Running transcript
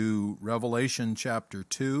To Revelation chapter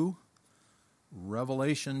 2.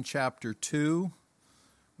 Revelation chapter 2,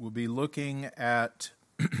 we'll be looking at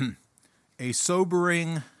a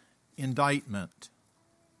sobering indictment.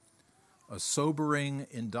 A sobering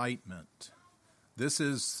indictment. This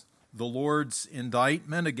is the Lord's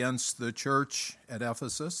indictment against the church at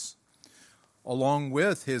Ephesus, along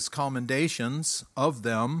with his commendations of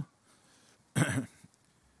them.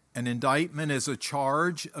 An indictment is a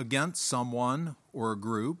charge against someone or a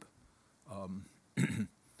group. I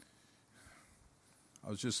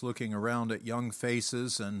was just looking around at young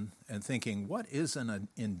faces and thinking, what is an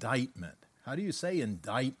indictment? How do you say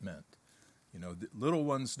indictment? You know, little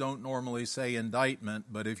ones don't normally say indictment,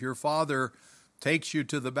 but if your father takes you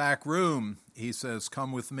to the back room, he says,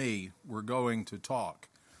 come with me, we're going to talk.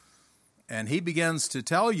 And he begins to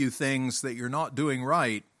tell you things that you're not doing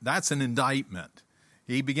right, that's an indictment.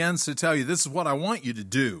 He begins to tell you, this is what I want you to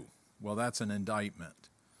do. Well, that's an indictment.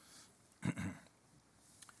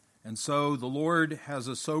 And so the Lord has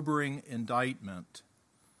a sobering indictment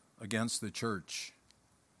against the church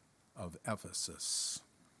of Ephesus.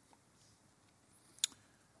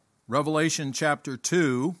 Revelation chapter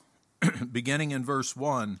 2, beginning in verse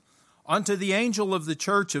 1. Unto the angel of the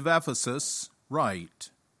church of Ephesus write,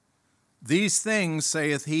 These things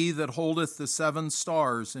saith he that holdeth the 7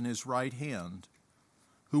 stars in his right hand,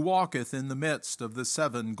 who walketh in the midst of the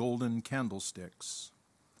 7 golden candlesticks.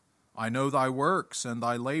 I know thy works and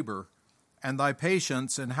thy labor, and thy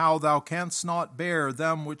patience, and how thou canst not bear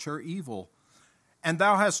them which are evil. And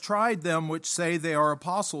thou hast tried them which say they are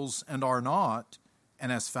apostles and are not,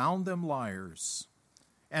 and hast found them liars.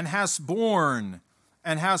 And hast borne,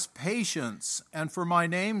 and hast patience, and for my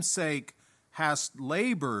name's sake hast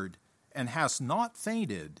labored, and hast not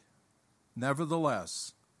fainted.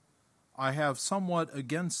 Nevertheless, I have somewhat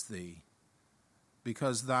against thee,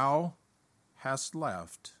 because thou hast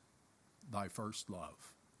left thy first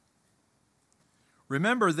love.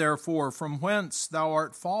 Remember, therefore, from whence thou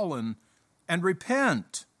art fallen, and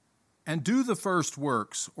repent, and do the first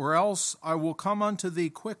works, or else I will come unto thee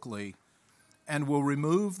quickly, and will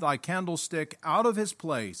remove thy candlestick out of his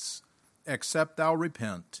place, except thou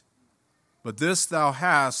repent. But this thou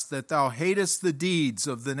hast, that thou hatest the deeds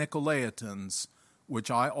of the Nicolaitans, which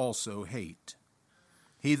I also hate.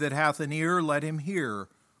 He that hath an ear, let him hear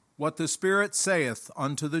what the Spirit saith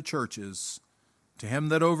unto the churches. To him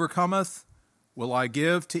that overcometh will I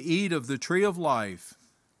give to eat of the tree of life,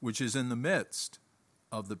 which is in the midst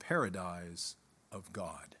of the paradise of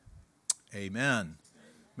God. Amen.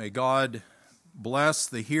 May God bless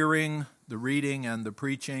the hearing, the reading, and the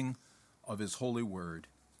preaching of his holy word.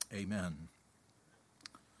 Amen.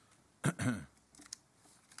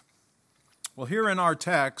 Well, here in our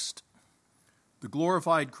text, the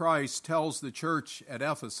glorified Christ tells the church at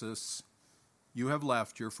Ephesus, you have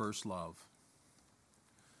left your first love.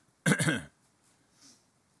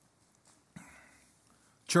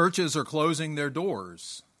 Churches are closing their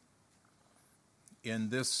doors in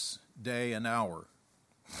this day and hour.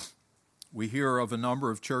 We hear of a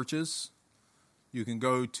number of churches. You can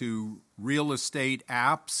go to real estate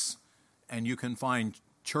apps and you can find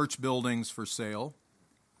church buildings for sale.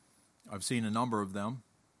 I've seen a number of them.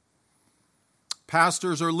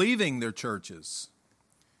 Pastors are leaving their churches,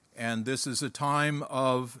 and this is a time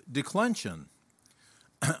of declension.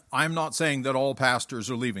 I'm not saying that all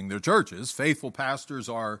pastors are leaving their churches. Faithful pastors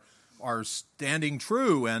are standing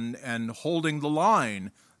true and holding the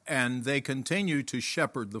line, and they continue to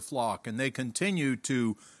shepherd the flock, and they continue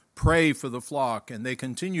to pray for the flock, and they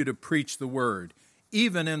continue to preach the word,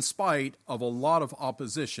 even in spite of a lot of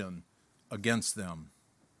opposition against them.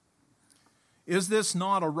 Is this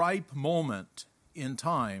not a ripe moment in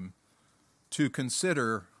time to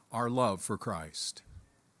consider our love for Christ?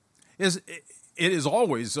 It is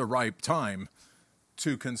always a ripe time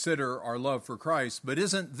to consider our love for Christ, but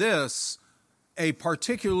isn't this a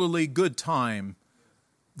particularly good time,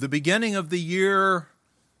 the beginning of the year,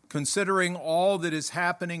 considering all that is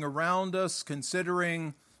happening around us,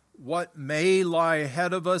 considering what may lie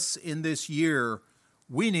ahead of us in this year?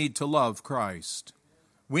 We need to love Christ.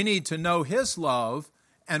 We need to know his love,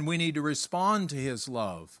 and we need to respond to his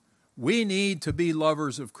love. We need to be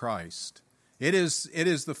lovers of Christ. It is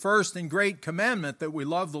the first and great commandment that we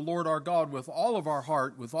love the Lord our God with all of our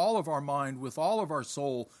heart, with all of our mind, with all of our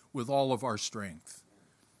soul, with all of our strength.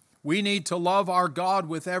 We need to love our God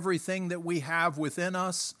with everything that we have within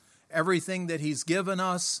us, everything that he's given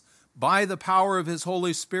us, by the power of his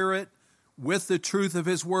Holy Spirit, with the truth of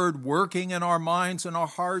his word working in our minds and our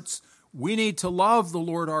hearts. We need to love the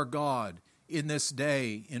Lord our God in this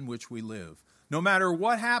day in which we live. No matter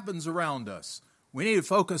what happens around us, we need to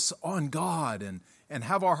focus on God and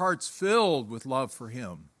have our hearts filled with love for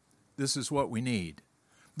him. This is what we need.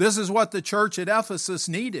 This is what the church at Ephesus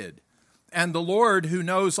needed. And the Lord, who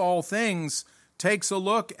knows all things, takes a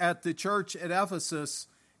look at the church at Ephesus,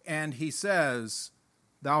 and he says,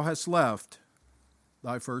 "Thou hast left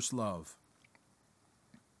thy first love."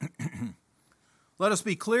 Let us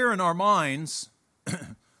be clear in our minds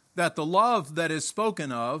that the love that is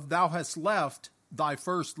spoken of, "Thou hast left thy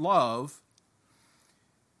first love,"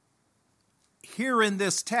 here in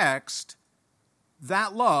this text,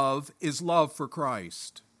 that love is love for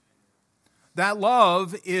Christ. That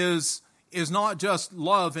love is not just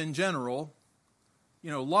love in general.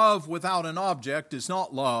 Love without an object is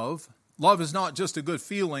not love. Love is not just a good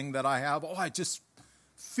feeling that I have. I just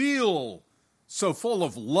feel so full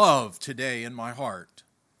of love today in my heart.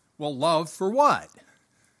 Well, love for what?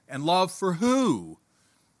 And love for who?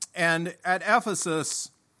 And at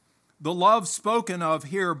Ephesus, the love spoken of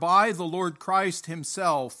here by the Lord Christ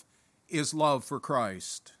himself is love for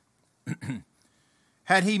Christ.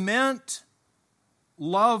 Had he meant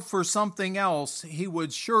love for something else, he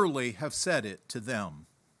would surely have said it to them.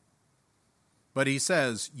 But he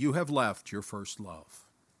says, "You have left your first love."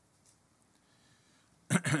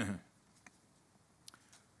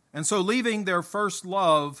 And so leaving their first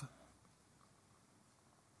love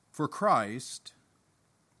for Christ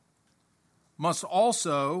must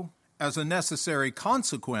also, as a necessary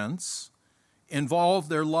consequence, involve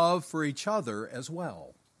their love for each other as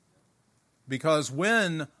well. Because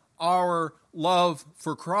when our love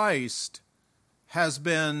for Christ has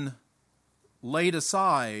been laid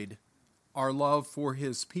aside, our love for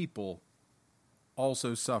his people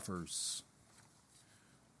also suffers.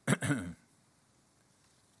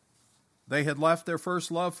 They had left their first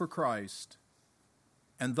love for Christ,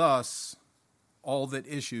 and thus all that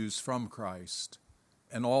issues from Christ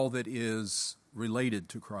and all that is related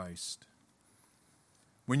to Christ.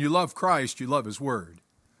 When you love Christ, you love his word.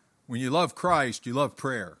 When you love Christ, you love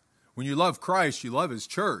prayer. When you love Christ, you love his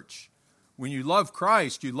church. When you love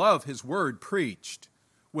Christ, you love his word preached.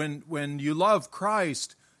 When you love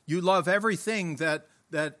Christ, you love everything that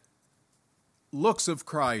looks of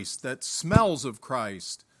Christ, that smells of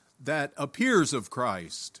Christ, that appears of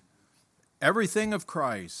Christ. Everything of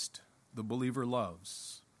Christ the believer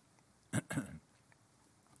loves.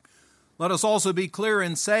 Let us also be clear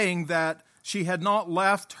in saying that she had not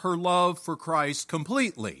left her love for Christ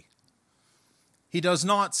completely. He does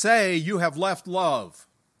not say, "You have left love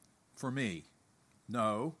for me."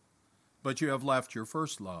 No, but you have left your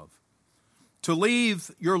first love. To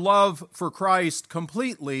leave your love for Christ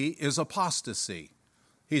completely is apostasy.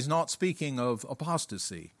 He's not speaking of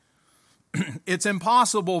apostasy. It's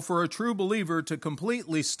impossible for a true believer to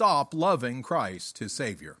completely stop loving Christ, his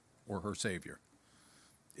Savior, or her Savior.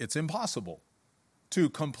 It's impossible to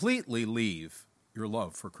completely leave your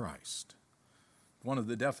love for Christ. One of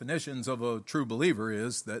the definitions of a true believer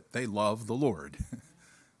is that they love the Lord.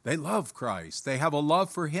 They love Christ. They have a love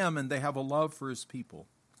for him, and they have a love for his people.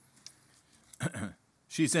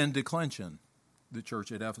 She's in declension, the church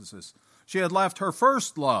at Ephesus. She had left her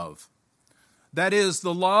first love. That is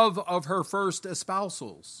the love of her first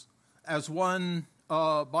espousals. As one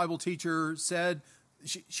Bible teacher said,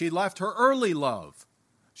 she left her early love.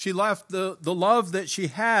 She left the love that she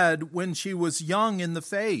had when she was young in the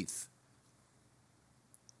faith.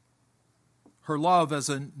 Her love as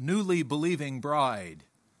a newly believing bride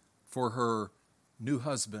for her new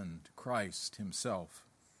husband, Christ himself.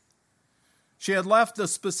 She had left the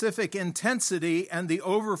specific intensity and the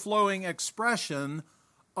overflowing expression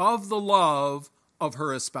of the love of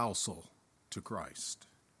her espousal to Christ.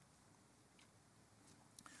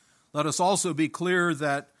 Let us also be clear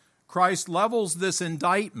that Christ levels this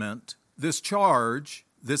indictment, this charge,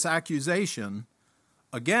 this accusation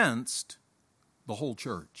against the whole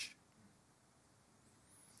church.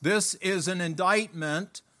 This is an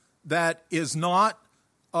indictment that is not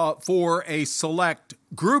for a select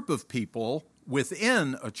group of people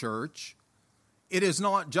within a church. It is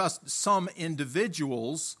not just some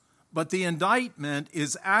individuals, but the indictment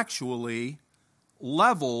is actually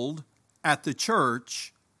leveled at the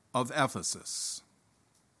church of Ephesus.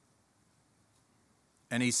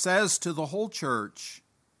 And he says to the whole church,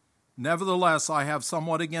 "Nevertheless, I have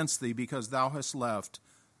somewhat against thee, because thou hast left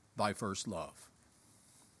thy first love."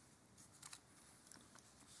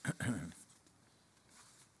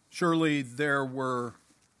 Surely there were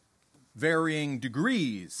varying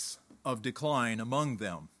degrees of decline among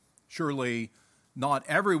them. Surely not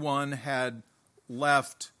everyone had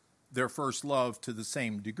left their first love to the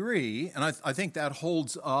same degree. And I think that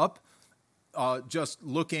holds up just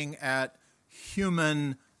looking at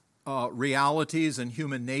human realities and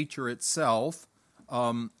human nature itself.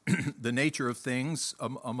 the nature of things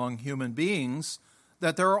among human beings,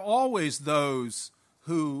 that there are always those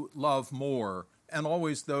who love more and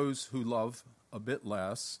always those who love a bit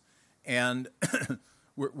less. And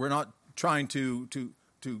we're not trying to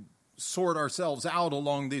sort ourselves out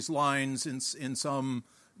along these lines in some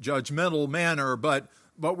judgmental manner, but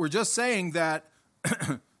we're just saying that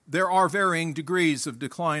there are varying degrees of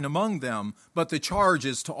decline among them, but the charge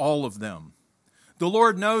is to all of them. The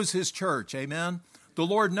Lord knows his church, amen? The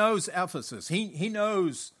Lord knows Ephesus. He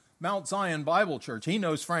knows Mount Zion Bible Church. He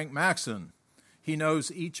knows Frank Maxon. He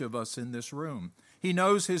knows each of us in this room. He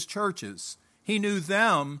knows his churches. He knew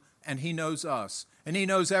them, and he knows us. And he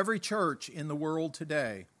knows every church in the world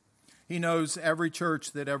today. He knows every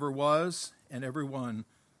church that ever was and every one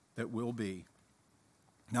that will be.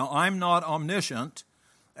 Now, I'm not omniscient,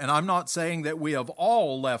 and I'm not saying that we have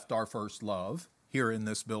all left our first love here in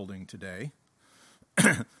this building today.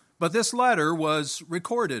 But this letter was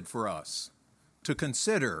recorded for us to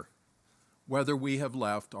consider whether we have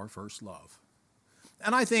left our first love.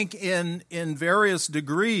 And I think in various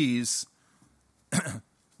degrees,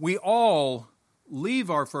 we all leave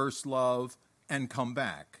our first love and come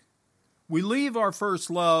back. We leave our first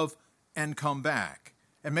love and come back.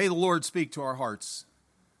 And may the Lord speak to our hearts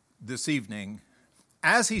this evening.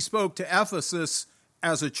 As he spoke to Ephesus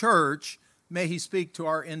as a church, may he speak to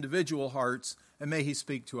our individual hearts, and may he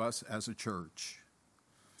speak to us as a church.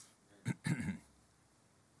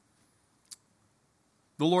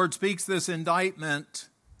 The Lord speaks this indictment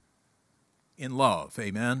in love,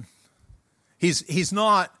 amen? He's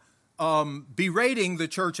not berating the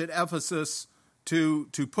church at Ephesus to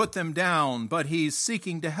put them down, but he's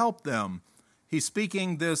seeking to help them. He's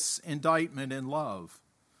speaking this indictment in love.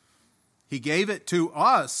 He gave it to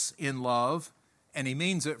us in love, and he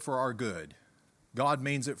means it for our good. God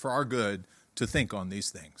means it for our good to think on these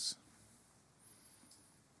things.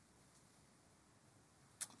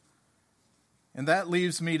 And that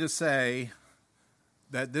leaves me to say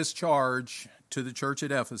that this charge to the church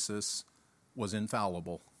at Ephesus was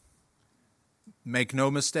infallible. Make no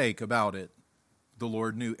mistake about it. The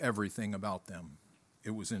Lord knew everything about them.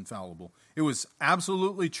 It was infallible. It was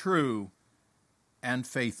absolutely true and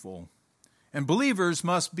faithful. And believers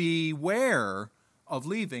must beware of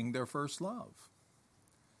leaving their first love.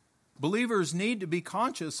 Believers need to be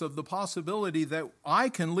conscious of the possibility that I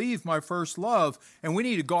can leave my first love, and we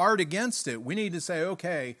need to guard against it. We need to say,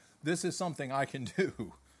 okay, this is something I can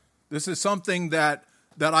do. This is something that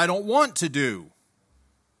I don't want to do.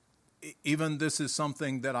 Even this is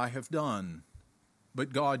something that I have done.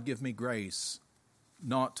 But God, give me grace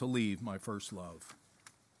not to leave my first love.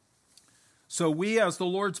 So we as the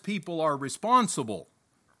Lord's people are responsible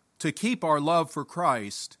to keep our love for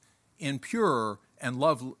Christ in pure and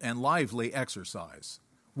lively exercise.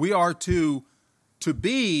 We are to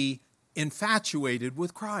be infatuated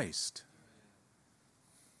with Christ.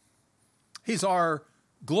 He's our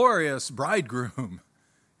glorious bridegroom.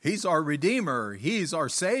 He's our Redeemer. He's our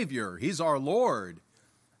Savior. He's our Lord.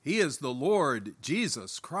 He is the Lord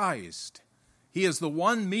Jesus Christ. He is the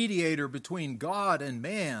one mediator between God and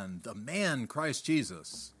man, the man Christ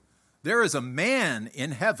Jesus. There is a man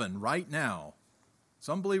in heaven right now.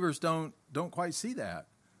 Some believers don't quite see that.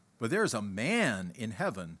 But there's a man in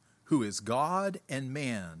heaven who is God and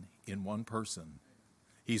man in one person.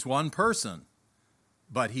 He's one person,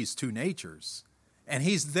 but he's two natures. And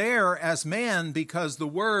he's there as man because the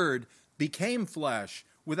Word became flesh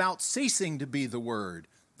without ceasing to be the Word.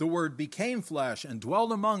 The Word became flesh and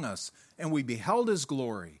dwelt among us, and we beheld his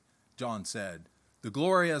glory, John said. The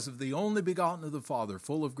glory as of the only begotten of the Father,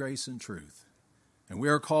 full of grace and truth. And we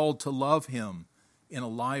are called to love him in a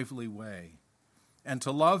lively way, and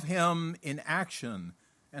to love him in action,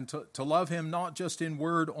 and to love him not just in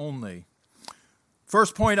word only.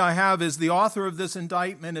 First point I have is the author of this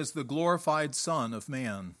indictment is the glorified Son of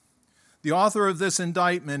Man. The author of this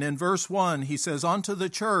indictment, in verse 1, he says, unto the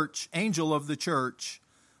church, angel of the church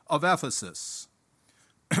of Ephesus,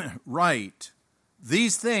 write,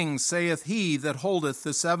 these things saith he that holdeth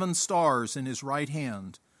the 7 stars in his right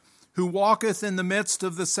hand, who walketh in the midst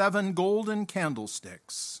of the 7 golden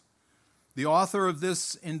candlesticks. The author of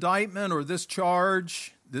this indictment or this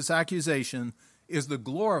charge, this accusation, is the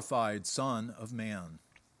glorified Son of Man.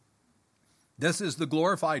 This is the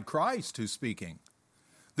glorified Christ who's speaking.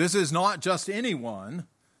 This is not just anyone.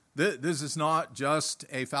 This is not just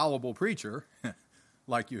a fallible preacher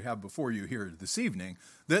like you have before you here this evening.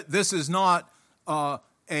 This is not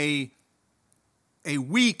a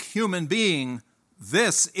weak human being.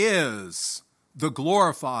 This is the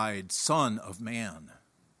glorified Son of Man.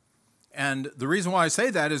 And the reason why I say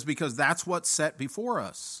that is because that's what's set before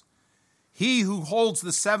us. He who holds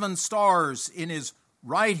the 7 stars in his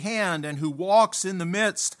right hand and who walks in the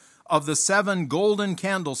midst of the 7 golden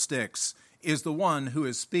candlesticks is the one who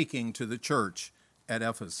is speaking to the church at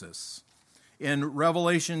Ephesus. In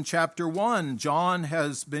Revelation chapter 1, John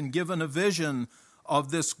has been given a vision of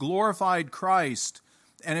this glorified Christ.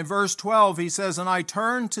 And in verse 12, he says, "And I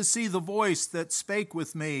turned to see the voice that spake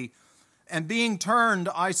with me. And being turned,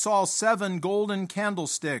 I saw 7 golden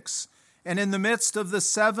candlesticks. And in the midst of the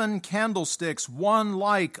 7 candlesticks, one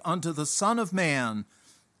like unto the Son of Man,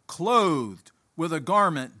 clothed with a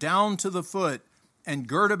garment down to the foot, and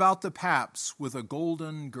girt about the paps with a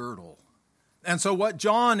golden girdle." And so what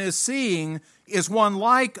John is seeing is one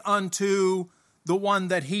like unto the one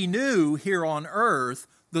that he knew here on earth,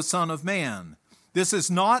 the Son of Man. This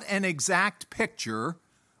is not an exact picture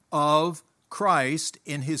of Christ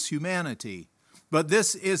in his humanity, but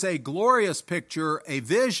this is a glorious picture, a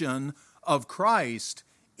vision of Christ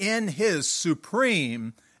in his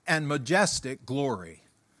supreme and majestic glory.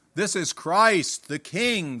 This is Christ the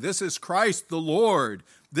King. This is Christ the Lord.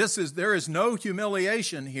 There is no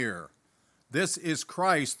humiliation here. This is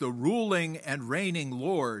Christ, the ruling and reigning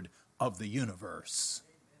Lord of the universe.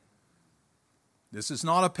 This is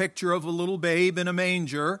not a picture of a little babe in a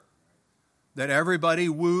manger that everybody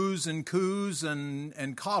woos and coos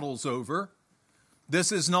and coddles over.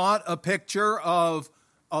 This is not a picture of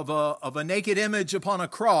a naked image upon a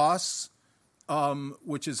cross,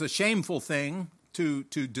 which is a shameful thing to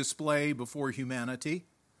display before humanity.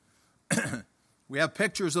 We have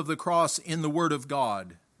pictures of the cross in the Word of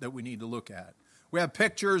God that we need to look at. We have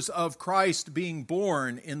pictures of Christ being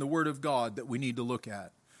born in the Word of God that we need to look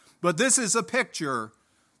at. But this is a picture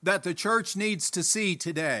that the church needs to see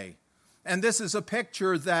today. And this is a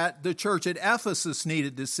picture that the church at Ephesus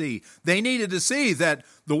needed to see. They needed to see that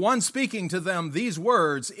the one speaking to them these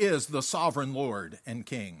words is the sovereign Lord and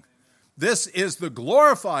King. This is the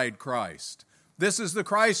glorified Christ. This is the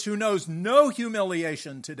Christ who knows no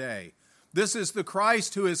humiliation today. This is the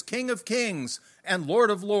Christ who is King of kings and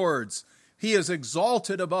Lord of lords. He is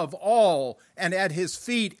exalted above all, and at his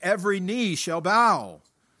feet every knee shall bow.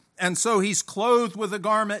 And so he's clothed with a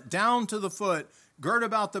garment down to the foot, girt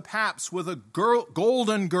about the paps with a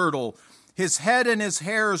golden girdle. His head and his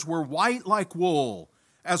hairs were white like wool,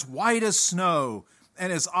 as white as snow,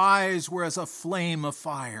 and his eyes were as a flame of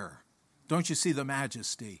fire. Don't you see the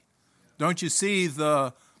majesty? Don't you see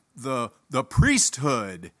the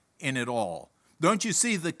priesthood in it all? Don't you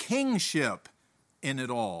see the kingship in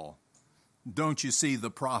it all? Don't you see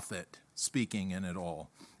the prophet speaking in it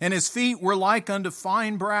all? And his feet were like unto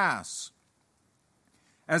fine brass,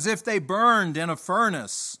 as if they burned in a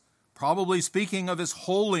furnace, probably speaking of his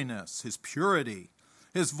holiness, his purity.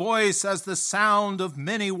 His voice as the sound of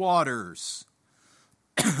many waters.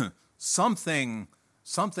 Something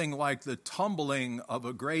like the tumbling of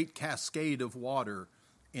a great cascade of water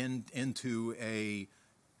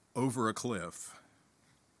over a cliff,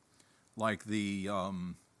 like the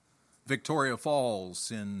Victoria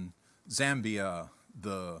Falls in Zambia,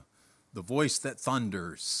 the voice that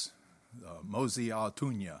thunders, Mosi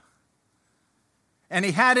Atunya. And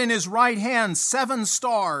he had in his right hand 7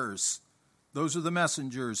 stars. Those are the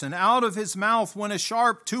messengers. And out of his mouth went a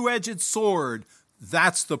sharp 2-edged sword.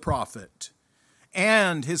 That's the prophet.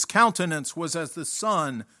 And his countenance was as the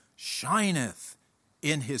sun shineth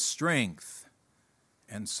in his strength.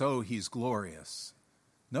 And so he's glorious.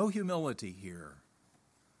 No humility here,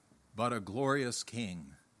 but a glorious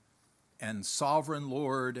king and sovereign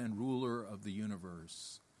Lord and ruler of the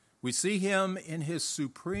universe. We see him in his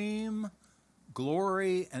supreme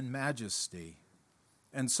glory and majesty.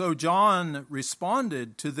 And so John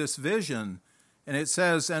responded to this vision, and it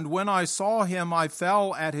says, "And when I saw him, I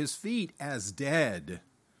fell at his feet as dead.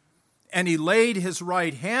 And he laid his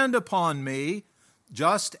right hand upon me,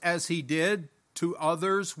 just as he did to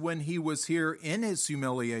others when he was here in his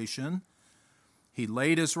humiliation. He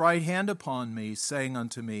laid his right hand upon me, saying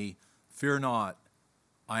unto me, Fear not,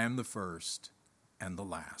 I am the first and the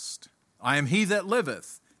last. I am he that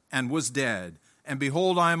liveth and was dead, and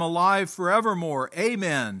behold, I am alive forevermore.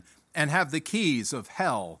 Amen. And have the keys of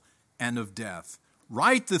hell and of death.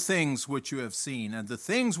 Write the things which you have seen, and the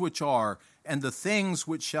things which are, and the things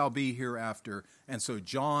which shall be hereafter." And so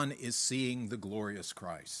John is seeing the glorious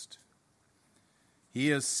Christ.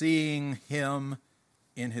 He is seeing him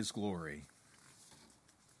in his glory.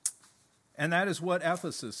 And that is what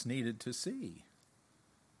Ephesus needed to see.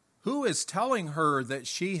 Who is telling her that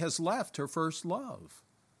she has left her first love?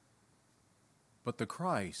 But the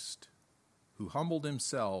Christ who humbled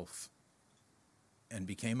himself and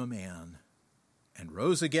became a man and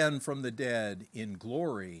rose again from the dead in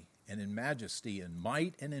glory and in majesty and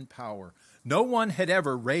might and in power. No one had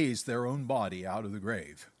ever raised their own body out of the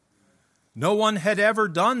grave. No one had ever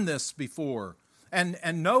done this before. And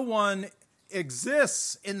no one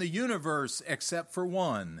exists in the universe except for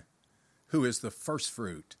one, who is the first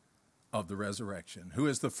fruit of the resurrection, who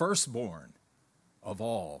is the firstborn of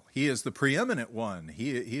all. He is the preeminent one.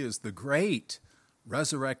 He is the great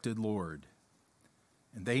resurrected Lord.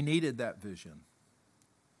 And they needed that vision.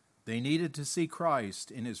 They needed to see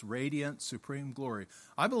Christ in his radiant, supreme glory.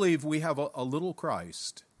 I believe we have a little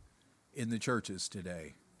Christ in the churches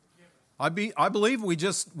today. I believe we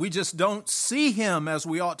just don't see him as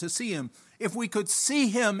we ought to see him. If we could see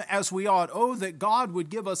him as we ought, oh, that God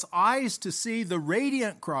would give us eyes to see the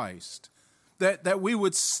radiant Christ, that we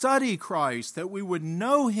would study Christ, that we would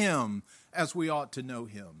know him as we ought to know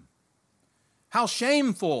him. How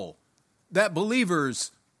shameful that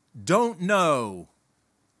believers don't know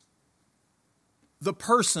the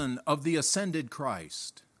person of the ascended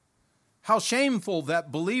Christ. How shameful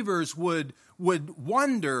that believers would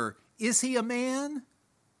wonder, is he a man?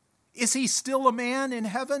 Is he still a man in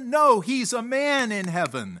heaven? No, he's a man in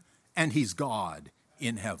heaven, and he's God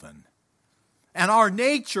in heaven. And our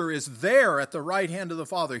nature is there at the right hand of the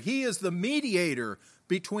Father. He is the mediator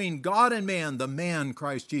between God and man, the man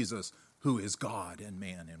Christ Jesus, who is God and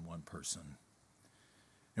man in one person.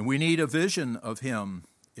 And we need a vision of him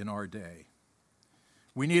in our day.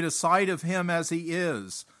 We need a sight of him as he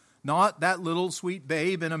is, not that little sweet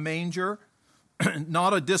babe in a manger,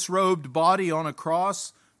 not a disrobed body on a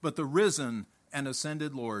cross, but the risen and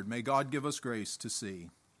ascended Lord. May God give us grace to see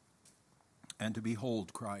and to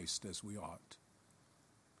behold Christ as we ought.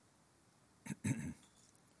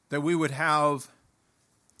 That we would have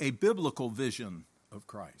a biblical vision of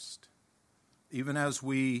Christ, even as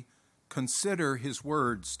we consider his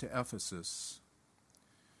words to Ephesus.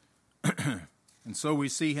 And so we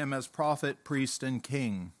see him as prophet, priest, and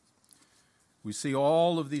king. We see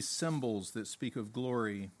all of these symbols that speak of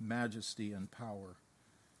glory, majesty, and power.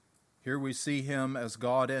 Here we see him as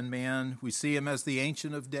God and man. We see him as the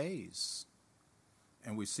Ancient of Days.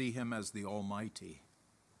 And we see him as the Almighty.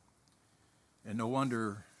 And no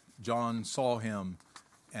wonder John saw him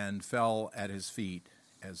and fell at his feet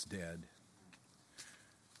as dead.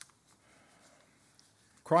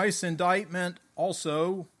 Christ's indictment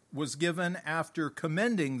also was given after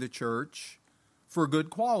commending the church for good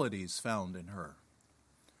qualities found in her.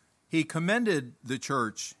 He commended the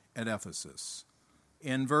church at Ephesus.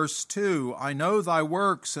 In verse 2, I know thy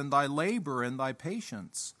works and thy labor and thy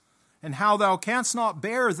patience, and how thou canst not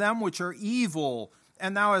bear them which are evil,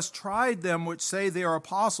 and thou hast tried them which say they are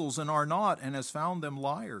apostles and are not, and hast found them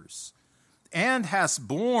liars, and hast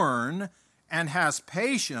borne and hast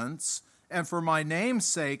patience, and for my name's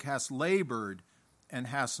sake hast labored and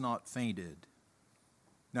hast not fainted.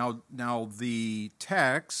 Now the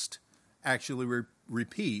text actually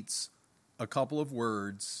repeats a couple of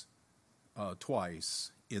words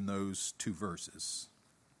twice in those two verses.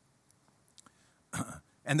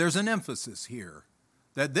 And there's an emphasis here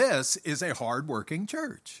that this is a hard-working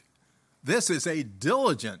church. This is a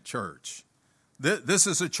diligent church. This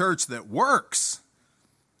is a church that works,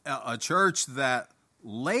 a church that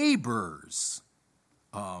labors,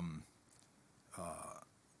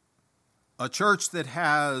 a church that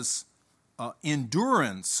has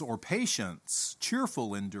endurance or patience,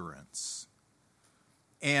 cheerful endurance,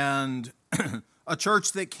 and a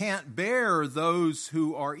church that can't bear those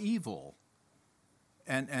who are evil,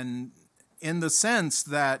 and in the sense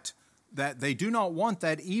that they do not want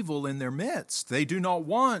that evil in their midst. They do not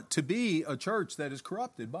want to be a church that is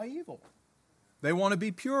corrupted by evil. They want to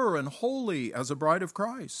be pure and holy as a bride of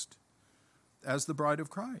Christ, as the bride of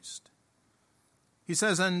Christ. He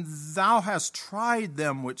says, and thou hast tried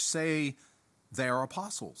them which say they are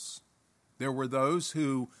apostles. There were those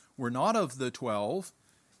who were not of the 12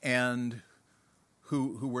 and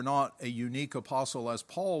who were not a unique apostle as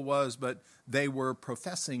Paul was, but they were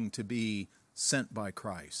professing to be sent by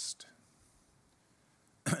Christ.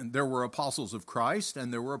 There were apostles of Christ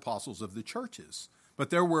and there were apostles of the churches. But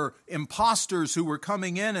there were imposters who were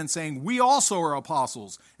coming in and saying, we also are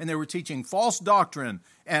apostles. And they were teaching false doctrine.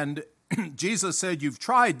 And Jesus said, you've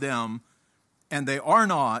tried them, and they are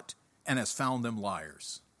not, and has found them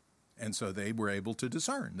liars. And so they were able to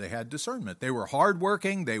discern. They had discernment. They were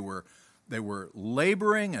hardworking. They were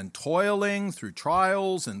laboring and toiling through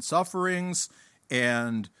trials and sufferings,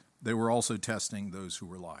 and they were also testing those who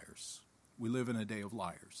were liars. We live in a day of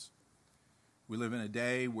liars. We live in a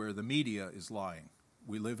day where the media is lying.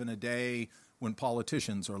 We live in a day when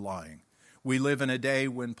politicians are lying. We live in a day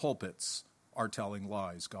when pulpits are telling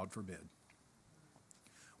lies, God forbid.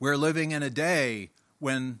 We're living in a day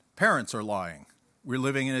when parents are lying. We're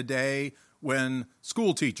living in a day when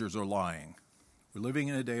school teachers are lying. We're living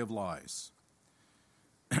in a day of lies.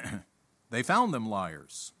 They found them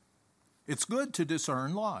liars. It's good to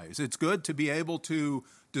discern lies. It's good to be able to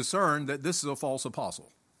discern that this is a false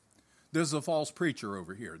apostle. This is a false preacher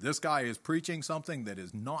over here. This guy is preaching something that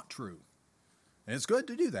is not true. And it's good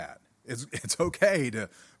to do that. It's okay to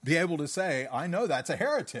be able to say, I know that's a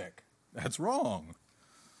heretic. That's wrong.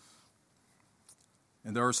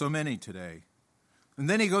 And there are so many today. And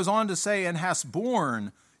then he goes on to say, and hast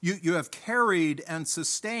borne, you have carried and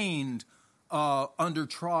sustained under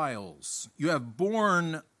trials. You have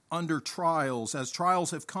borne under trials. As trials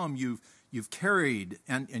have come, you've carried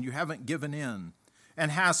and you haven't given in.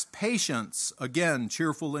 And hast patience, again,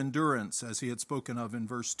 cheerful endurance, as he had spoken of in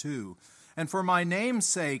verse 2. And for my name's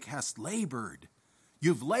sake hast labored.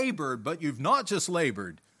 You've labored, but you've not just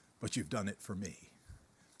labored, but you've done it for me.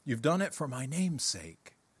 You've done it for my name's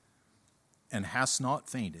sake, and hast not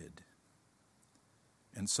fainted.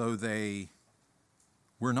 And so they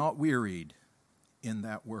were not wearied in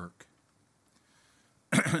that work.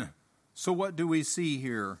 So what do we see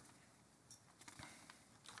here?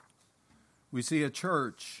 We see a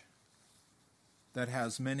church that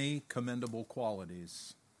has many commendable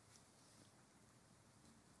qualities,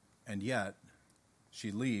 and yet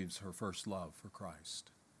she leaves her first love for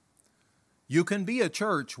Christ. You can be a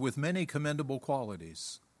church with many commendable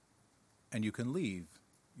qualities, and you can leave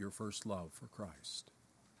your first love for Christ.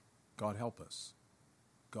 God help us.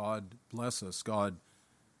 God bless us. God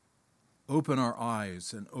open our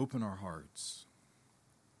eyes and open our hearts.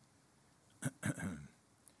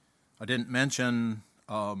 I didn't mention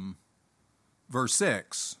verse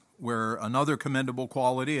 6, where another commendable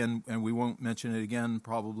quality, and we won't mention it again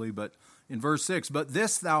probably, but in verse 6, but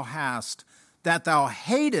this thou hast, that thou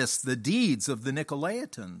hatest the deeds of the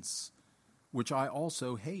Nicolaitans, which I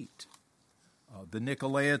also hate. The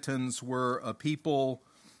Nicolaitans were a people,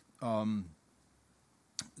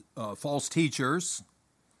 false teachers,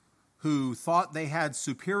 who thought they had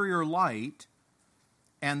superior light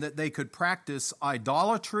and that they could practice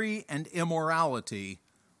idolatry and immorality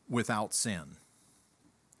without sin.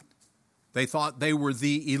 They thought they were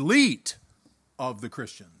the elite of the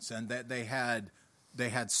Christians and that they had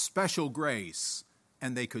special grace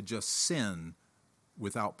and they could just sin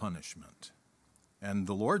without punishment. And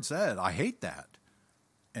the Lord said, I hate that.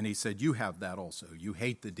 And he said, you have that also. You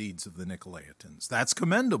hate the deeds of the Nicolaitans. That's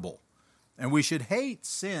commendable. And we should hate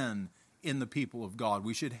sin in the people of God.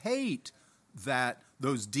 We should hate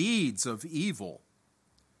those deeds of evil.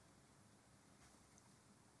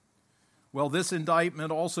 Well, this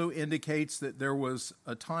indictment also indicates that there was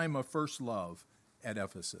a time of first love at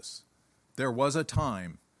Ephesus. There was a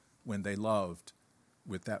time when they loved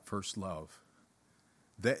with that first love.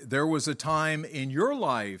 There was a time in your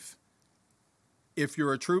life, if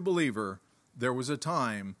you're a true believer, there was a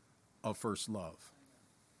time of first love.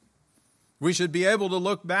 We should be able to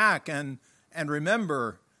look back and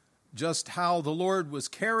remember just how the Lord was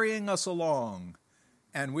carrying us along,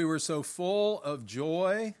 and we were so full of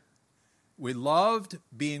joy. We loved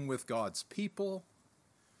being with God's people.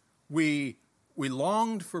 We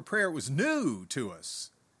longed for prayer. It was new to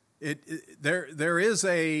us. There is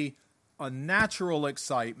a natural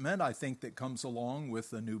excitement, I think, that comes along with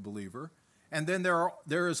the new believer. And then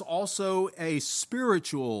there is also a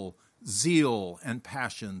spiritual zeal and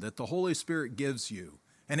passion that the Holy Spirit gives you,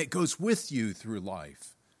 and it goes with you through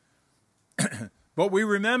life. But we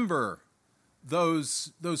remember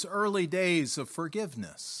those early days of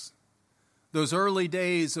forgiveness, those early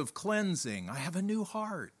days of cleansing. I have a new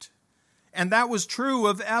heart. And that was true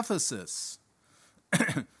of Ephesus.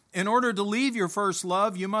 In order to leave your first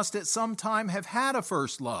love, you must at some time have had a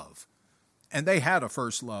first love. And they had a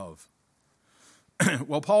first love.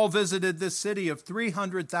 Well, Paul visited this city of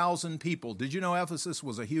 300,000 people. Did you know Ephesus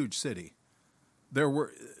was a huge city? There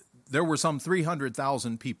were some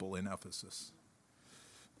 300,000 people in Ephesus.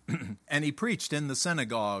 And he preached in the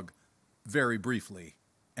synagogue very briefly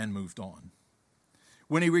and moved on.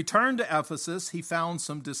 When he returned to Ephesus, he found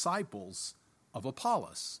some disciples of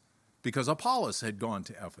Apollos, because Apollos had gone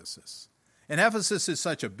to Ephesus. And Ephesus is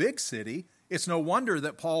such a big city, it's no wonder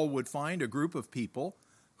that Paul would find a group of people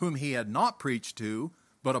whom he had not preached to,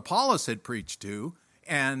 but Apollos had preached to,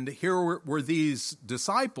 and here were these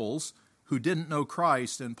disciples who didn't know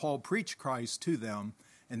Christ, and Paul preached Christ to them,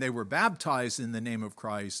 and they were baptized in the name of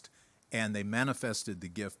Christ, and they manifested the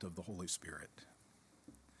gift of the Holy Spirit.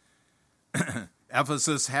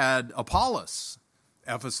 Ephesus had Apollos.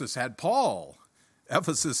 Ephesus had Paul.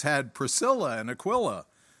 Ephesus had Priscilla and Aquila.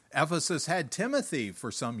 Ephesus had Timothy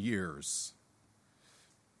for some years.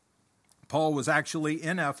 Paul was actually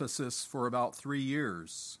in Ephesus for about 3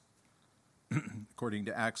 years, according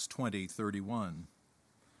to Acts 20:31.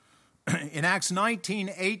 In Acts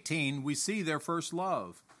 19:18, we see their first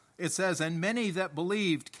love. It says, "And many that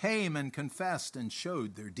believed came and confessed and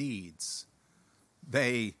showed their deeds."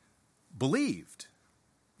 They believed,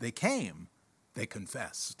 they came, they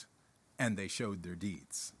confessed, and they showed their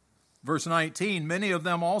deeds. Verse 19, "Many of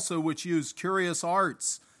them also which used curious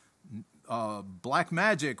arts, black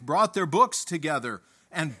magic, brought their books together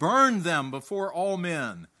and burned them before all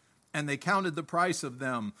men. And they counted the price of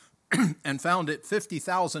them and found it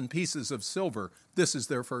 50,000 pieces of silver." This is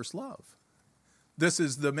their first love. This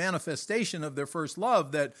is the manifestation of their first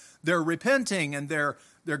love, that they're repenting and they're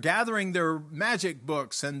gathering their magic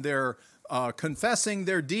books and they're confessing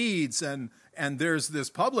their deeds, and there's this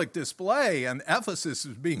public display, and Ephesus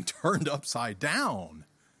is being turned upside down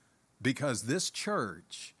because this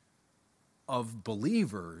church of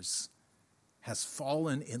believers has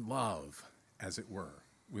fallen in love, as it were,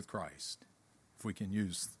 with Christ, if we can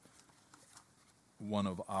use one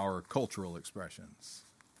of our cultural expressions.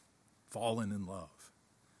 Fallen in love.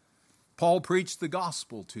 Paul preached the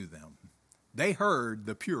gospel to them. They heard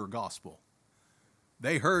the pure gospel.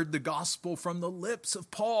 They heard the gospel from the lips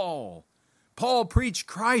of Paul. Paul preached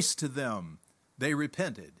Christ to them. They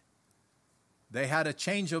repented. They had a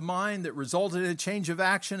change of mind that resulted in a change of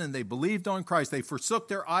action, and they believed on Christ. They forsook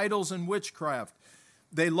their idols and witchcraft.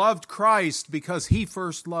 They loved Christ because he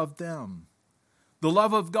first loved them. The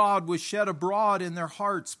love of God was shed abroad in their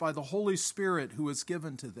hearts by the Holy Spirit who was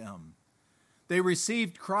given to them. They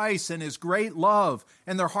received Christ and his great love,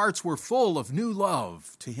 and their hearts were full of new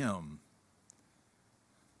love to him.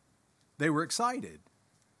 They were excited.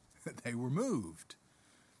 They were moved.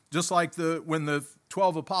 Just like when the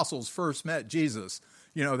 12 apostles first met Jesus,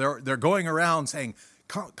 they're going around saying,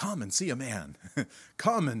 come and see a man.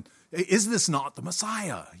 Come and, is this not the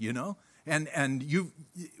Messiah? And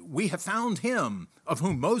we have found him of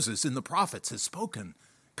whom Moses and the prophets has spoken.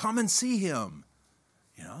 Come and see him.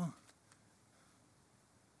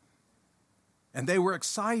 And they were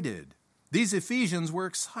excited. These Ephesians were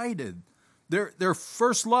excited. Their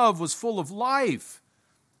first love was full of life.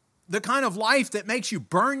 The kind of life that makes you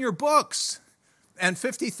burn your books, and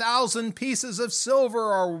 50,000 pieces of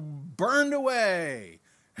silver are burned away,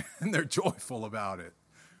 and they're joyful about it.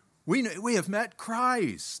 We have met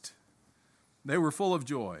Christ. They were full of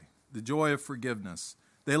joy, the joy of forgiveness.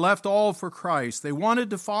 They left all for Christ. They wanted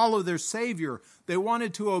to follow their Savior. They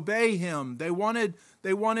wanted to obey him. They wanted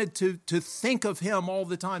to think of him all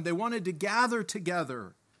the time. They wanted to gather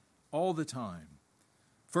together all the time.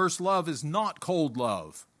 First love is not cold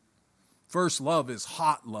love. First love is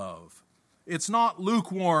hot love. It's not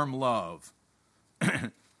lukewarm love.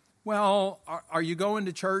 Well, are you going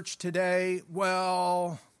to church today?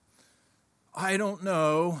 Well, I don't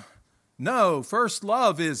know. No, first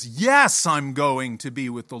love is, yes, I'm going to be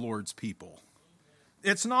with the Lord's people.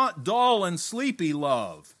 It's not dull and sleepy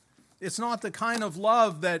love. It's not the kind of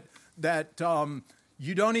love that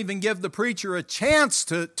you don't even give the preacher a chance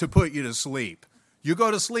to put you to sleep. You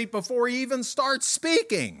go to sleep before he even starts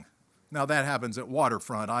speaking. Now, that happens at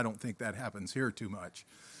Waterfront. I don't think that happens here too much.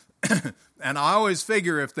 And I always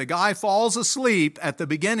figure if the guy falls asleep at the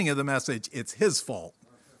beginning of the message, it's his fault.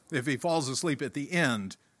 If he falls asleep at the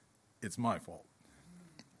end, it's my fault.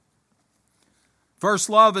 First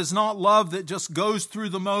love is not love that just goes through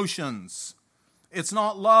the motions. It's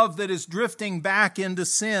not love that is drifting back into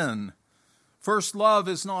sin. First love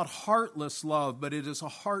is not heartless love, but it is a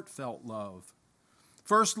heartfelt love.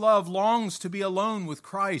 First love longs to be alone with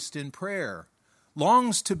Christ in prayer,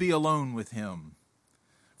 longs to be alone with him.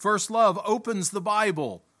 First love opens the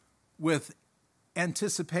Bible with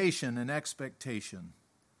anticipation and expectation.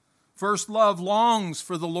 First love longs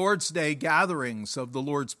for the Lord's Day gatherings of the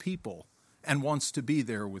Lord's people and wants to be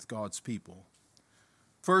there with God's people.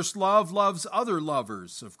 First love loves other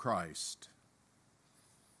lovers of Christ.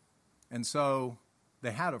 And so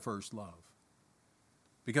they had a first love.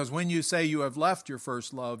 Because when you say you have left your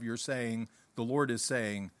first love, you're saying, the Lord is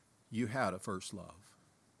saying, you had a first love.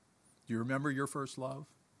 Do you remember your first love?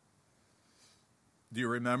 Do you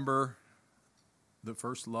remember the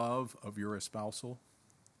first love of your espousal?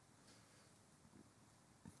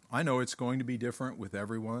 I know it's going to be different with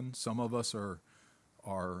everyone. Some of us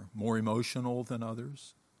are more emotional than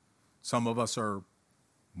others. Some of us are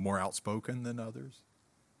more outspoken than others.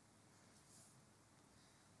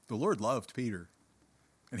 The Lord loved Peter.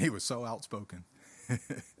 And he was so outspoken.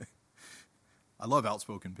 I love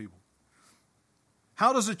outspoken people.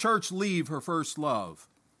 How does a church leave her first love?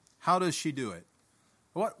 How does she do it?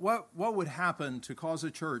 What would happen to cause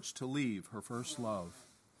a church to leave her first love?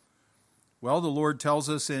 Well, the Lord tells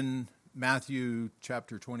us in Matthew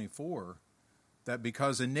chapter 24 that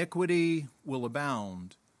because iniquity will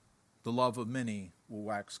abound, the love of many will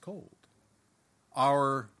wax cold.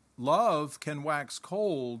 Our love can wax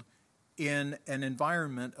cold in an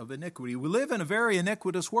environment of iniquity. We live in a very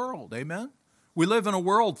iniquitous world, amen? We live in a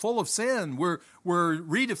world full of sin. We're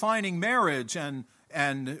redefining marriage,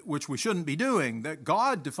 and which we shouldn't be doing. That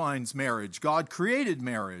God defines marriage. God created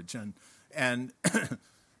marriage, and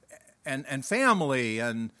family,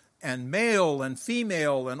 and male and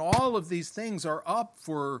female, and all of these things are up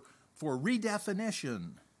for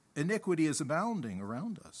redefinition. Iniquity is abounding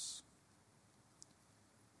around us.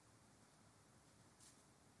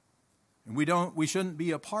 And we shouldn't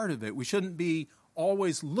be a part of it. We shouldn't be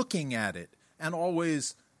always looking at it and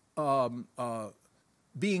always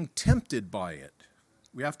being tempted by it.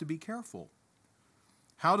 We have to be careful.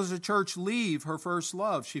 How does a church leave her first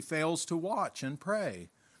love? She fails to watch and pray.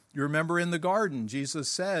 You remember in the garden, Jesus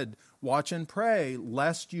said, watch and pray,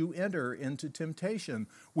 lest you enter into temptation.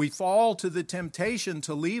 We fall to the temptation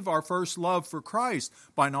to leave our first love for Christ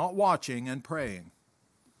by not watching and praying.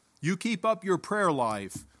 You keep up your prayer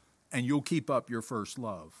life, and you'll keep up your first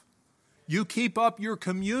love. You keep up your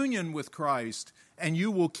communion with Christ, and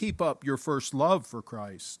you will keep up your first love for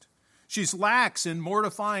Christ. She's lax in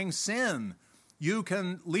mortifying sin. You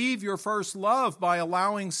can leave your first love by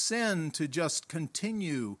allowing sin to just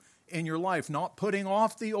continue in your life, not putting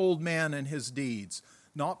off the old man and his deeds,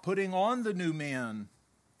 not putting on the new man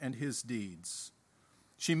and his deeds.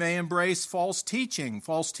 She may embrace false teaching.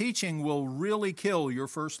 False teaching will really kill your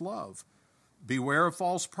first love. Beware of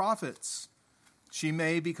false prophets. She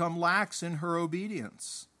may become lax in her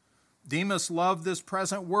obedience. Demas loved this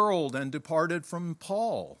present world and departed from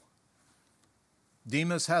Paul.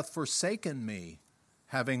 Demas hath forsaken me,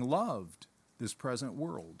 having loved this present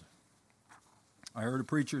world. I heard a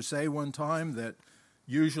preacher say one time that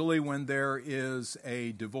usually when there is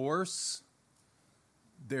a divorce,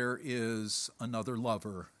 there is another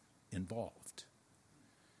lover involved.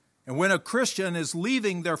 And when a Christian is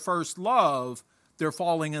leaving their first love, they're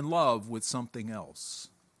falling in love with something else,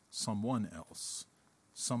 someone else,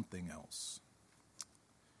 something else.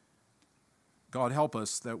 God help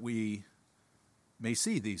us that we may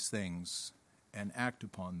see these things and act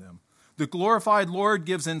upon them. The glorified Lord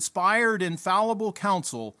gives inspired, infallible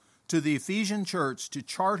counsel to the Ephesian church to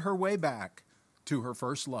chart her way back to her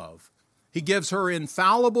first love. He gives her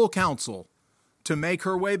infallible counsel to make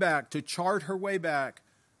her way back, to chart her way back,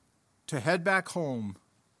 to head back home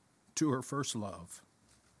to her first love.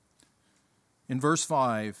 In verse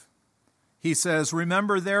 5, he says,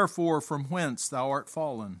 remember therefore from whence thou art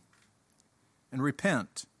fallen, and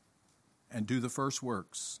repent, and do the first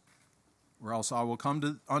works, or else I will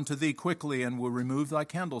come unto thee quickly, and will remove thy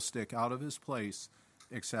candlestick out of his place,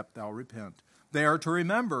 except thou repent. They are to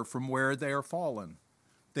remember from where they are fallen.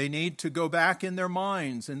 They need to go back in their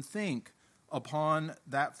minds and think upon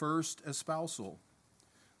that first espousal.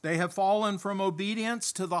 They have fallen from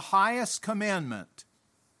obedience to the highest commandment,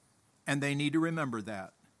 and they need to remember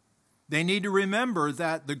that. They need to remember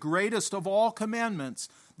that the greatest of all commandments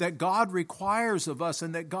that God requires of us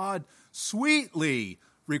and that God sweetly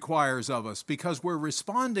requires of us because we're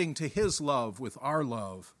responding to his love with our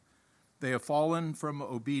love. They have fallen from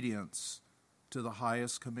obedience to the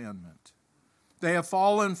highest commandment. They have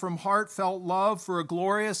fallen from heartfelt love for a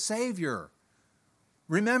glorious Savior.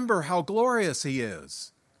 Remember how glorious he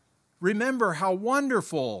is. Remember how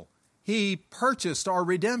wonderful he purchased our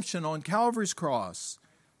redemption on Calvary's cross.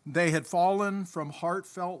 They had fallen from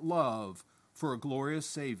heartfelt love for a glorious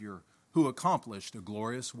Savior who accomplished a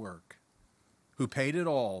glorious work, who paid it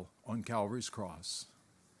all on Calvary's cross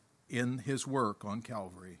in his work on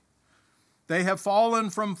Calvary. They have fallen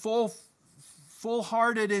from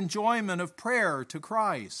full-hearted enjoyment of prayer to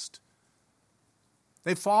Christ.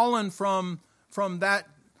 They've fallen from that,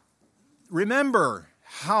 remember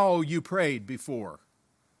how you prayed before.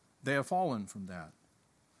 They have fallen from that.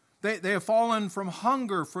 They have fallen from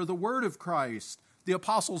hunger for the word of Christ, the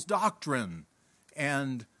apostles' doctrine,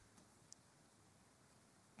 and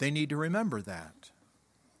they need to remember that.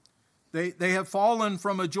 They have fallen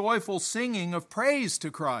from a joyful singing of praise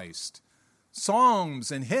to Christ,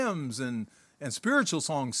 songs and hymns and spiritual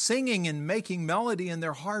songs, singing and making melody in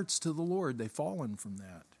their hearts to the Lord. They've fallen from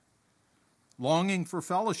that. Longing for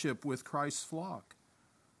fellowship with Christ's flock,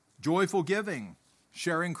 joyful giving,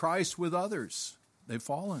 sharing Christ with others. They've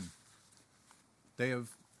fallen. They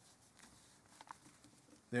have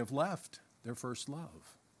left their first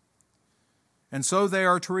love. And so they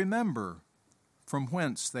are to remember from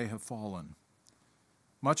whence they have fallen.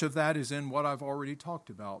 Much of that is in what I've already talked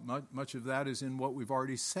about. Much of that is in what we've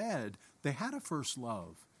already said. They had a first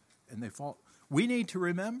love, and they fought. We need to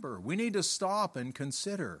remember. We need to stop and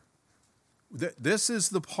consider. This is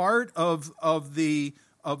the part of the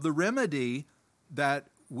remedy that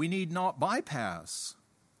we need not bypass.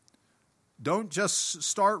 Don't just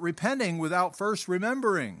start repenting without first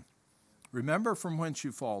remembering. Remember from whence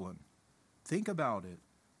you've fallen. Think about it.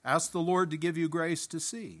 Ask the Lord to give you grace to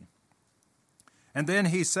see. And then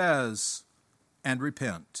he says, and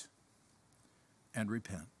repent. And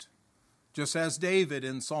repent. Just as David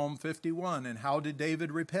in Psalm 51. And how did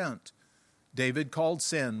David repent? David called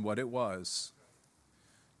sin what it was.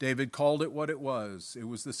 David called it what it was. It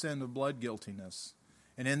was the sin of blood guiltiness.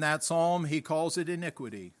 And in that psalm, he calls it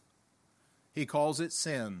iniquity. He calls it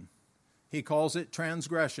sin. He calls it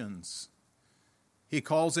transgressions. He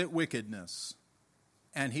calls it wickedness.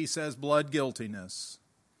 And he says blood guiltiness.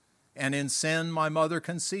 And in sin my mother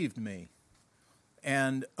conceived me.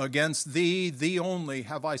 And against thee only,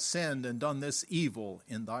 have I sinned and done this evil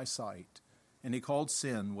in thy sight. And he called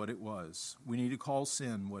sin what it was. We need to call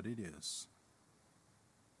sin what it is.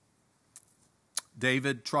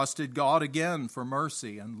 David trusted God again for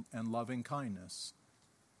mercy and loving kindness.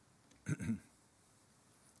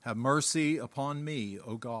 Have mercy upon me,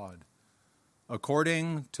 O God,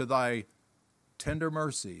 according to thy tender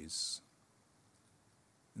mercies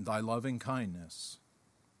and thy loving kindness.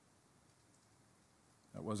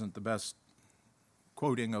 That wasn't the best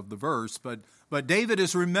quoting of the verse, but David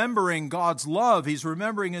is remembering God's love. He's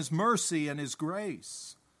remembering his mercy and his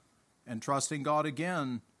grace and trusting God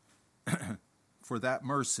again for that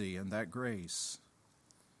mercy and that grace.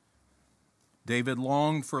 David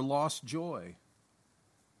longed for lost joy.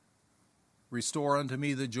 Restore unto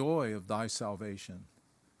me the joy of thy salvation.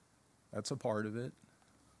 That's a part of it.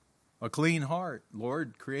 A clean heart.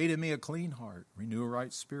 Lord, create in me a clean heart. Renew a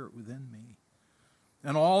right spirit within me.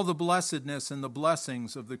 And all the blessedness and the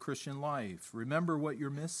blessings of the Christian life. Remember what you're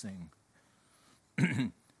missing.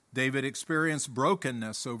 David experienced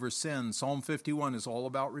brokenness over sin. Psalm 51 is all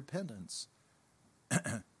about repentance.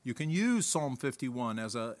 You can use Psalm 51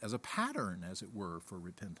 as a pattern, as it were, for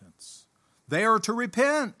repentance. They are to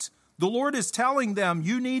repent. The Lord is telling them,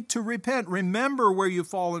 you need to repent. Remember where you've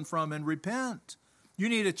fallen from and repent. You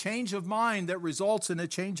need a change of mind that results in a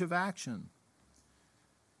change of action.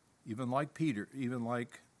 Even like Peter, even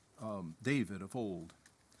like David of old.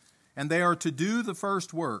 And they are to do the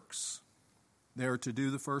first works. They are to do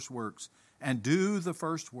the first works. And do the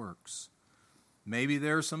first works. Maybe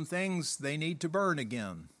there are some things they need to burn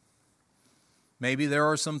again. Maybe there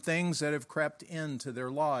are some things that have crept into their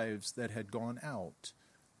lives that had gone out,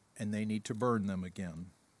 and they need to burn them again.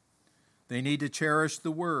 They need to cherish the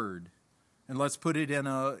Word. And let's put it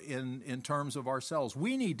in terms of ourselves.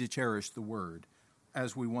 We need to cherish the Word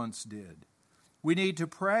as we once did. We need to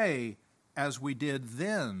pray as we did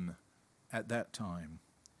then at that time.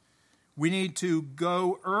 We need to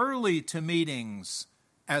go early to meetings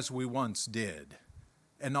as we once did,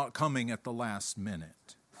 and not coming at the last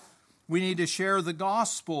minute. We need to share the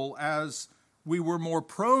gospel as we were more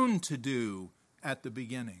prone to do at the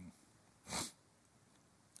beginning.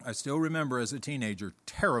 I still remember as a teenager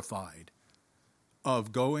terrified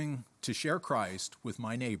of going to share Christ with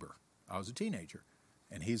my neighbor. I was a teenager,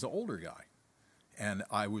 and he's an older guy, and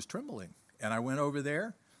I was trembling. And I went over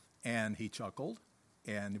there, and he chuckled,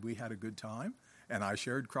 and we had a good time. And I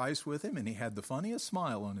shared Christ with him, and he had the funniest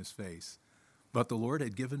smile on his face. But the Lord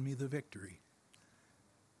had given me the victory.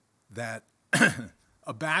 That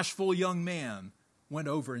a bashful young man went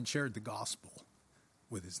over and shared the gospel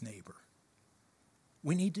with his neighbor.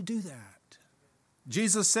 We need to do that.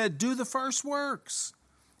 Jesus said, do the first works.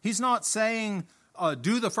 He's not saying,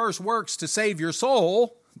 do the first works to save your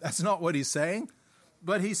soul. That's not what he's saying.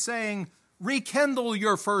 But he's saying, rekindle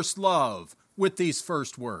your first love with these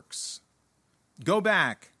first works. Go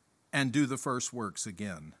back and do the first works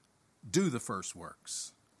again. Do the first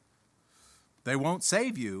works. They won't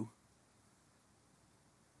save you,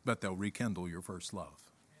 but they'll rekindle your first love.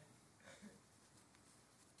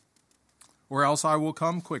 Or else I will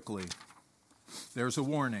come quickly. There's a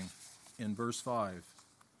warning in verse 5.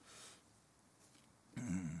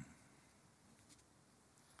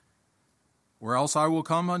 Or else I will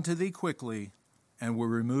come unto thee quickly, and will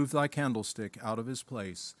remove thy candlestick out of his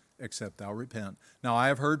place, except thou repent. Now, I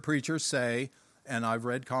have heard preachers say, and I've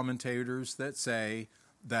read commentators that say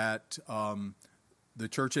that the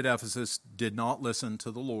church at Ephesus did not listen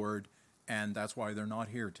to the Lord, and that's why they're not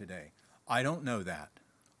here today. I don't know that.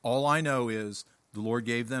 All I know is the Lord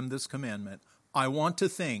gave them this commandment. I want to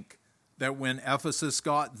think that when Ephesus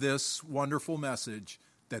got this wonderful message,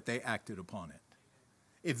 that they acted upon it.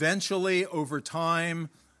 Eventually, over time,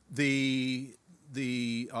 the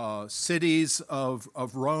cities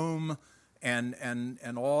of Rome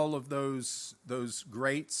and all of those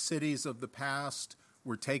great cities of the past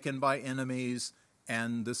were taken by enemies,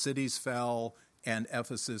 and the cities fell, and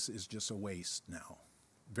Ephesus is just a waste now.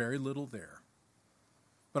 Very little there.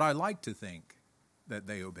 But I like to think that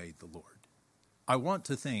they obeyed the Lord. I want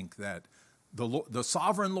to think that the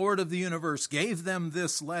sovereign Lord of the universe gave them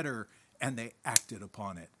this letter, and they acted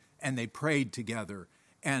upon it, and they prayed together,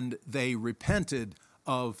 and they repented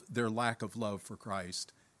of their lack of love for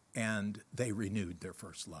Christ, and they renewed their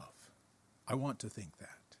first love. I want to think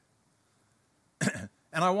that.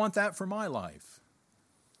 And I want that for my life.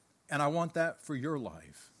 And I want that for your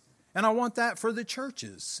life. And I want that for the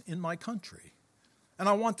churches in my country. And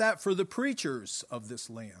I want that for the preachers of this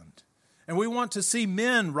land. And we want to see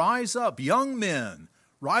men rise up, young men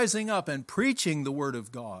rising up and preaching the Word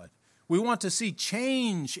of God. We want to see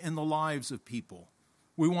change in the lives of people.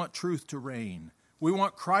 We want truth to reign. We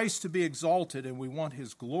want Christ to be exalted, and we want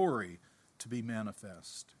His glory to be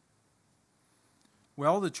manifest.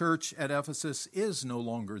 Well, the church at Ephesus is no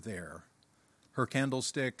longer there. Her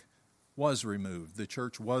candlestick was removed. The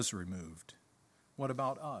church was removed. What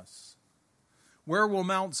about us? Where will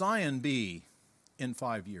Mount Zion be in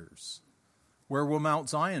 5 years? Where will Mount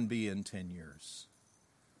Zion be in 10 years?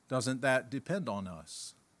 Doesn't that depend on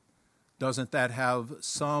us? Doesn't that have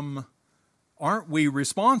some... Aren't we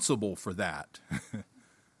responsible for that?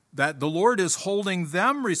 That the Lord is holding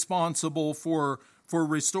them responsible for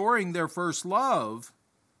restoring their first love,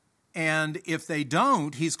 and if they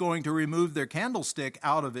don't, He's going to remove their candlestick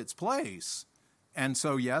out of its place. And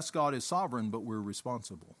so, yes, God is sovereign, but we're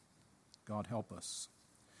responsible. God help us.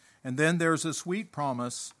 And then there's a sweet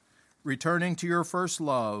promise, returning to your first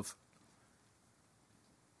love.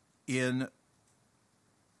 In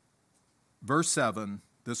verse 7,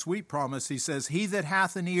 the sweet promise, he says, "He that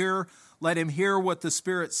hath an ear, let him hear what the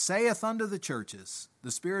Spirit saith unto the churches."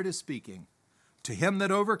 The Spirit is speaking. "To him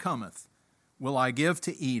that overcometh will I give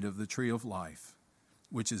to eat of the tree of life,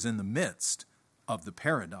 which is in the midst of the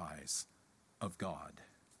paradise of God."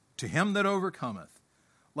 To him that overcometh.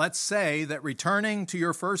 Let's say that returning to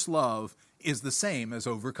your first love is the same as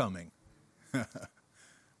overcoming.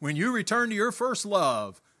 When you return to your first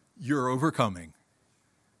love, you're overcoming.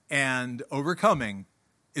 And overcoming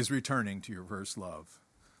is returning to your first love.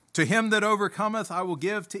 "To him that overcometh, I will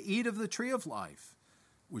give to eat of the tree of life,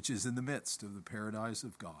 which is in the midst of the paradise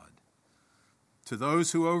of God." To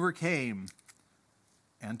those who overcame,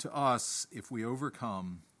 and to us, if we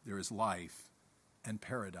overcome, there is life and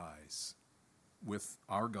paradise with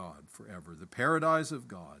our God forever. The paradise of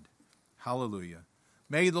God. Hallelujah.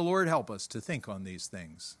 May the Lord help us to think on these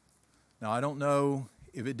things. Now, I don't know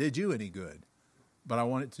if it did you any good, but I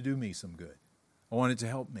want it to do me some good. I want it to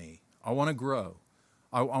help me. I want to grow.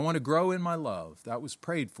 I want to grow in my love. That was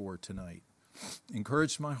prayed for tonight.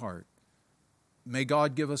 Encouraged my heart. May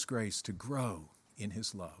God give us grace to grow in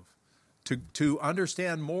His love, to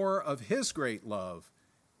understand more of His great love,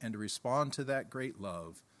 and to respond to that great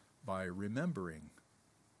love by remembering,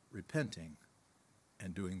 repenting,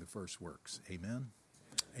 and doing the first works. Amen?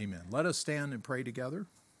 Amen. Let us stand and pray together.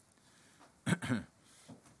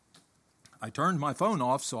 I turned my phone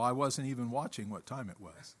off, so I wasn't even watching what time it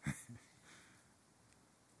was.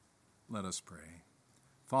 Let us pray.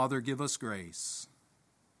 Father, give us grace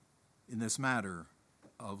in this matter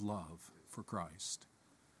of love for Christ.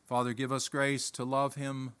 Father, give us grace to love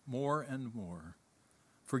Him more and more.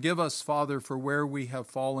 Forgive us, Father, for where we have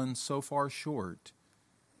fallen so far short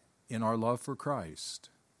in our love for Christ.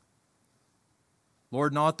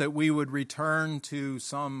 Lord, not that we would return to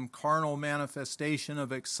some carnal manifestation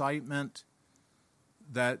of excitement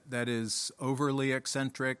that is overly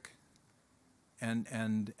eccentric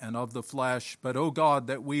and of the flesh, but, oh God,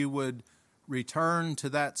 that we would return to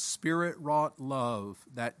that Spirit-wrought love,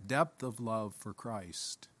 that depth of love for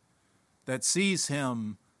Christ, that sees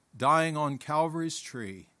Him dying on Calvary's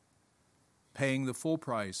tree, paying the full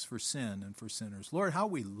price for sin and for sinners. Lord, how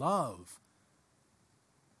we love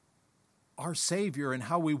our Savior and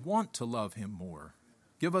how we want to love Him more.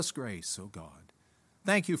 Give us grace, oh God.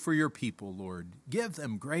 Thank you for your people, Lord. Give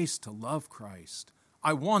them grace to love Christ.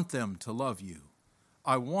 I want them to love you.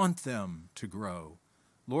 I want them to grow.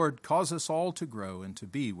 Lord, cause us all to grow and to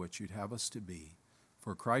be what you'd have us to be.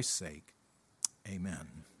 For Christ's sake,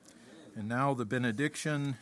 amen. And now the benediction.